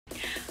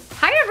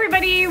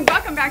everybody,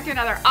 welcome back to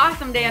another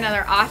awesome day,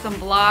 another awesome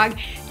vlog.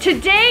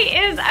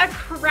 Today is a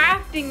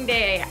crafting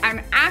day. I'm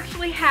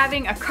actually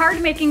having a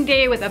card making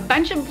day with a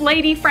bunch of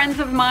lady friends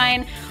of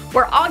mine.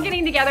 We're all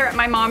getting together at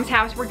my mom's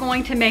house. We're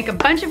going to make a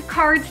bunch of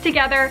cards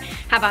together,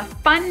 have a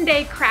fun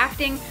day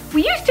crafting.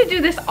 We used to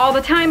do this all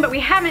the time, but we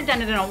haven't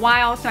done it in a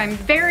while, so I'm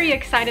very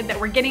excited that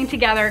we're getting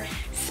together,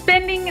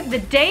 spending the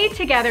day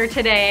together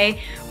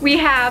today. We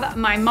have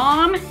my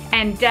mom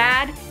and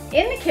dad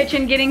in the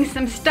kitchen getting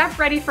some stuff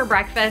ready for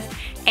breakfast,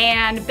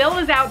 and Bill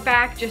is out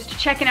back just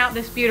checking out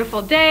this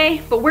beautiful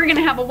day. But we're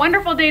gonna have a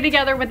wonderful day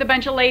together with a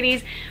bunch of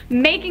ladies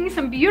making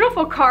some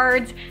beautiful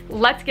cards.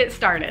 Let's get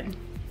started.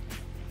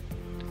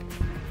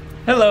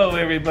 Hello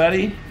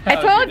everybody.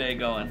 How's your day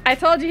going? I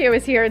told you he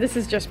was here. This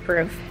is just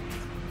proof.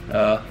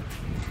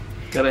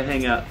 Gotta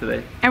hang out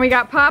today. And we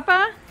got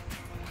Papa.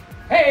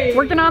 Hey!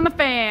 Working on the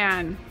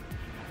fan.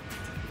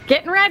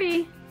 Getting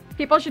ready.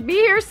 People should be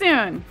here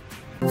soon.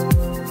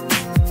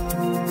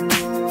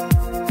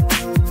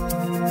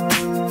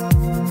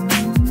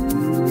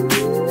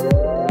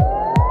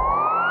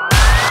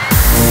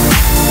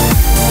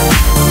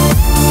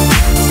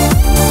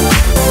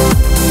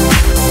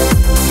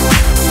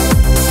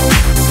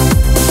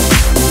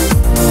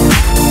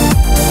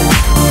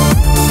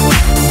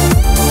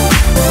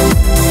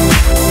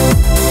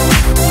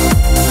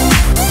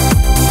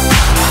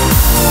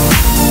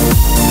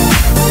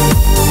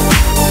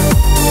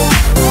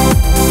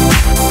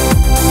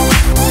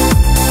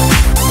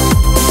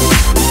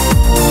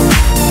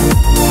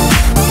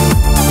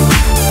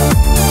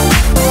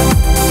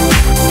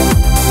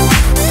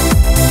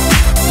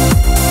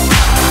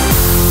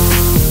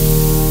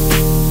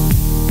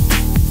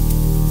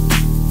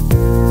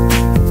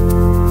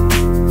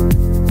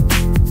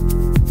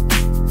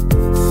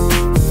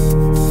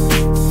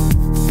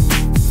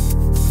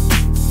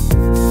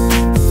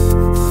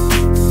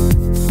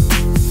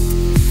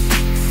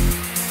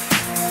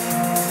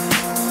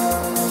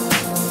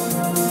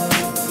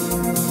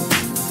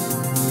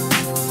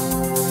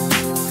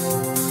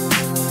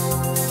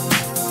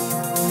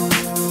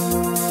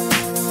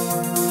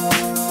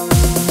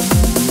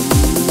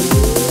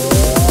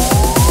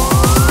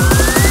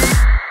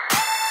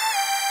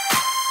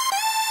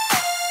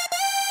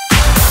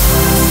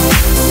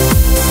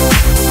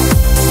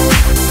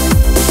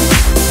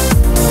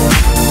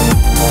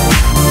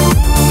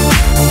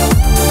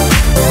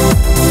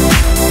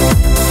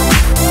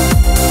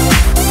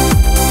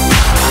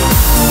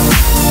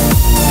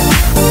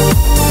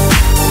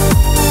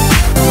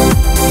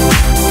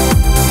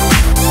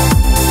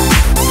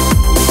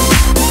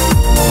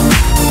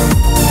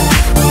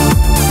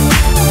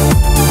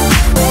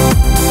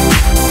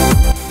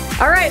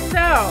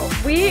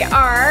 We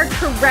are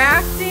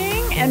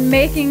crafting and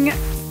making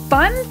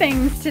fun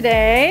things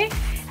today.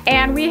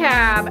 And we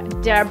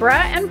have Deborah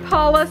and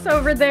Paulus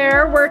over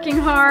there working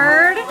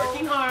hard.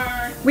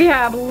 We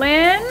have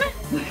Lynn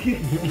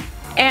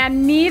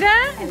and Nita.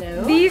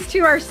 Hello. These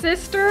two are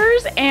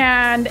sisters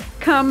and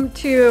come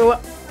to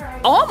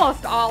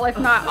almost all, if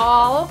not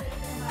all,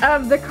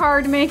 of the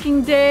card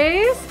making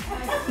days.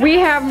 We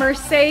have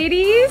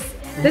Mercedes.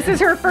 This is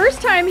her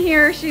first time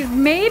here. She's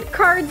made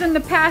cards in the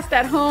past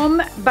at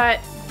home, but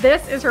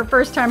this is her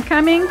first time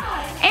coming.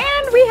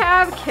 And we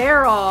have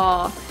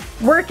Carol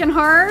working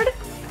hard.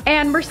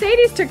 And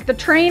Mercedes took the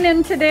train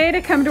in today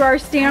to come to our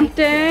stamp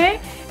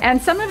day.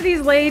 And some of these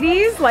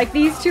ladies, like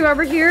these two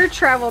over here,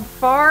 traveled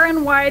far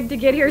and wide to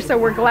get here, so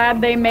we're glad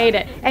they made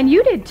it. And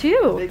you did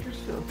too.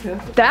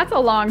 That's a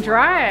long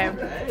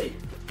drive.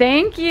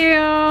 Thank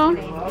you.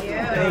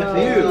 Thank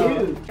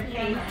you.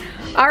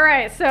 All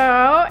right,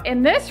 so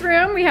in this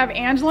room we have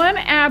Angela and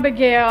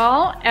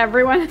Abigail.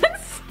 Everyone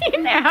has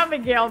seen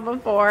Abigail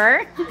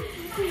before.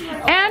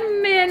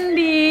 And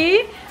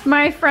Mindy,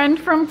 my friend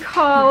from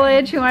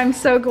college, who I'm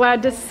so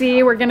glad to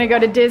see. We're gonna go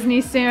to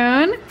Disney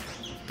soon.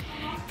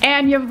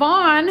 And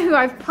Yvonne, who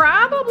I've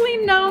probably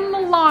known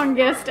the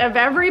longest of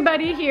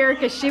everybody here,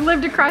 because she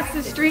lived across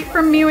the street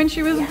from me when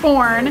she was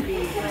born.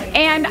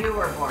 And,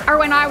 or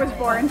when I was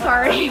born,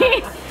 sorry.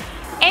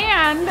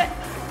 And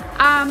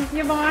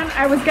Yvonne,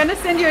 I was gonna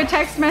send you a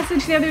text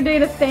message the other day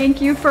to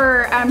thank you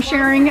for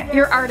sharing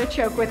your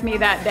artichoke with me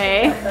that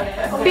day,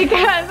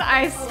 because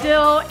I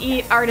still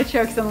eat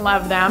artichokes and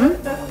love them.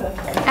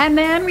 And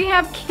then we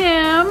have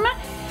Kim.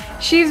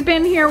 She's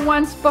been here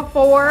once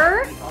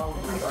before.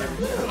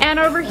 And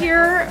over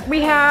here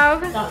we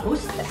have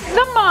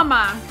the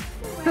mama,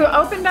 who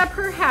opened up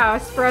her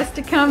house for us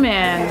to come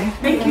in.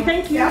 Thank you,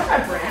 thank you.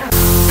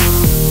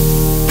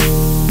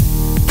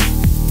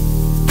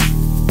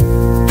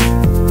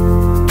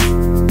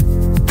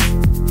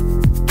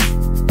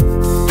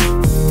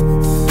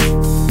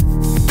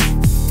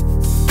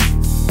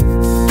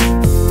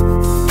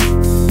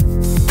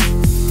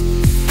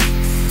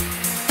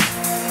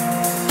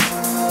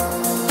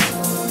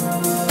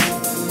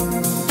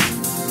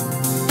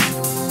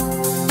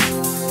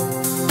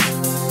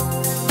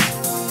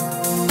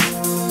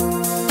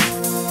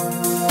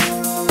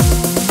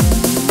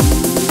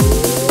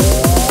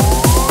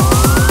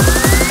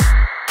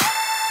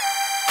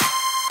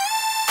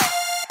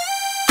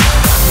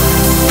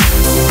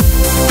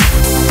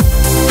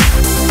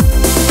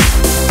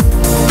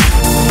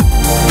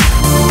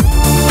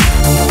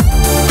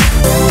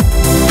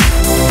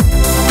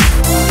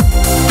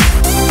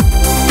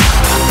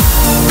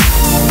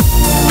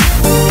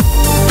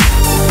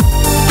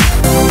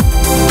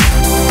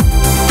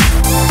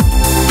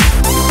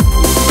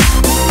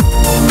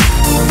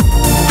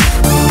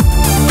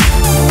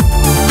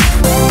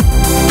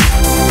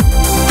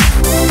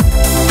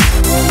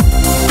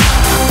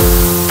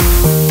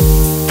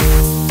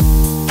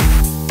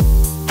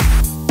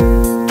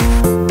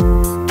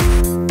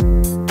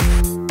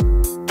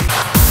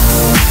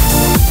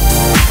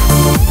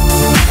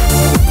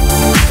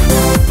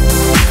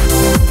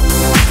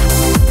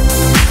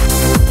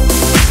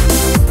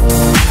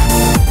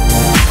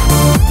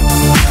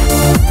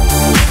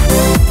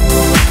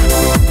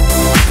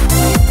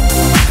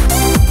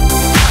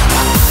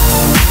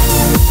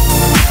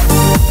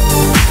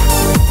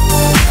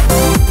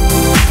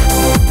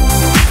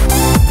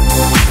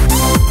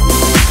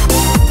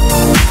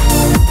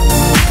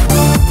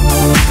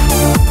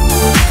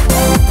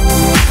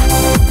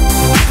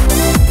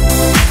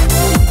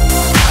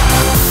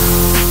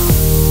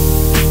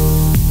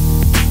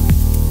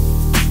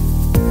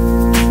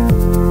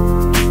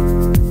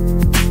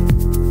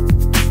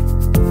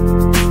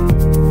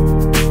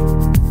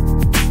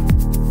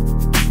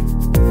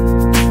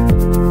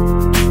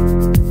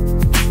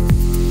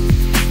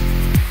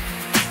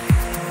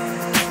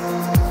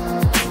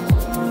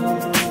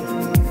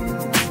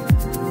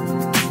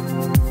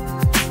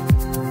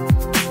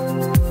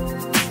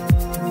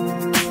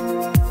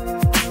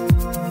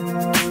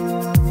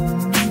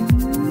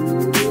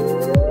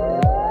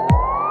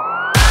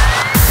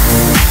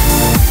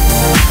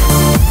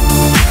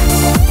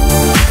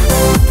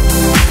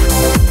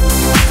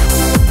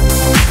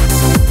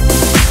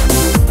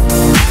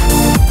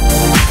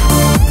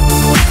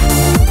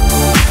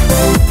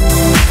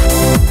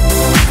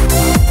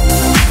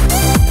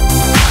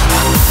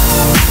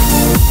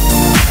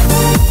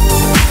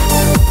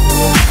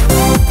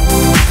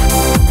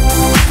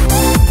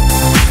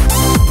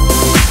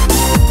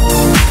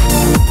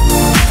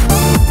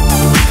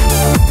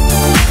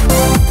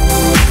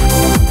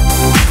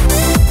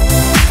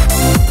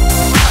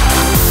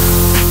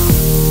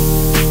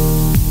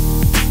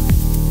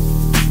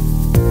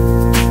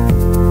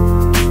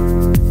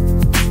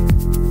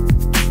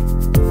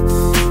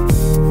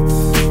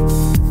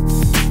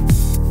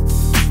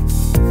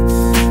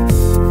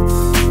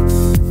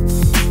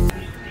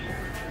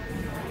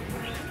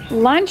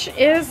 Lunch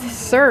is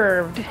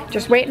served.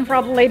 Just waiting for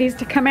all the ladies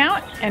to come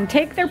out and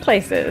take their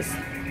places.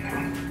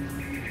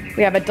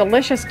 We have a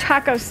delicious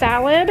taco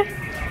salad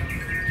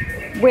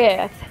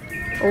with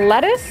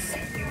lettuce,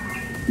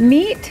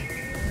 meat,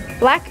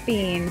 black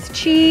beans,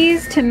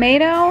 cheese,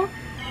 tomato,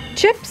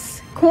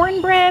 chips,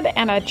 cornbread,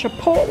 and a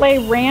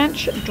chipotle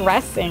ranch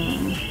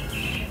dressing.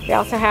 We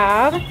also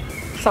have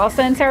salsa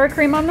and sour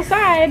cream on the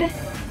side.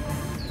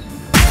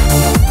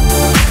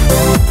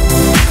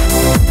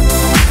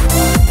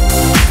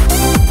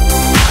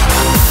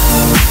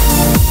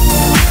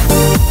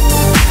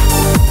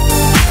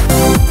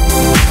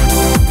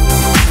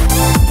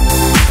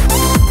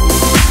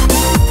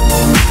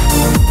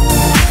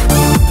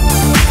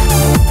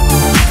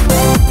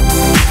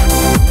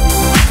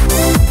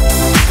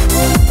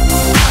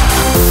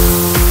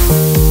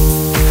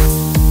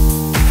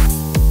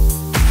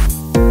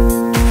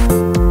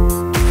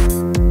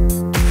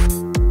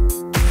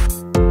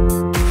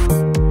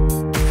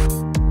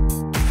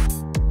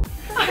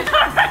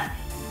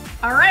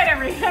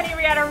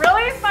 We had a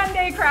really fun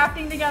day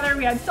crafting together.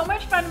 We had so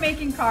much fun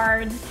making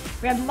cards.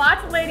 We had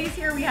lots of ladies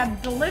here. We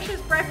had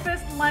delicious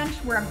breakfast, lunch.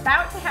 We're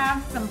about to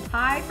have some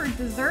pie for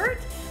dessert,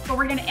 but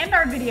we're gonna end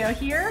our video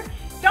here.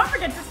 Don't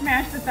forget to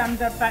smash the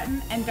thumbs up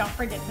button and don't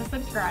forget to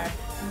subscribe.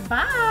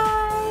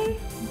 Bye.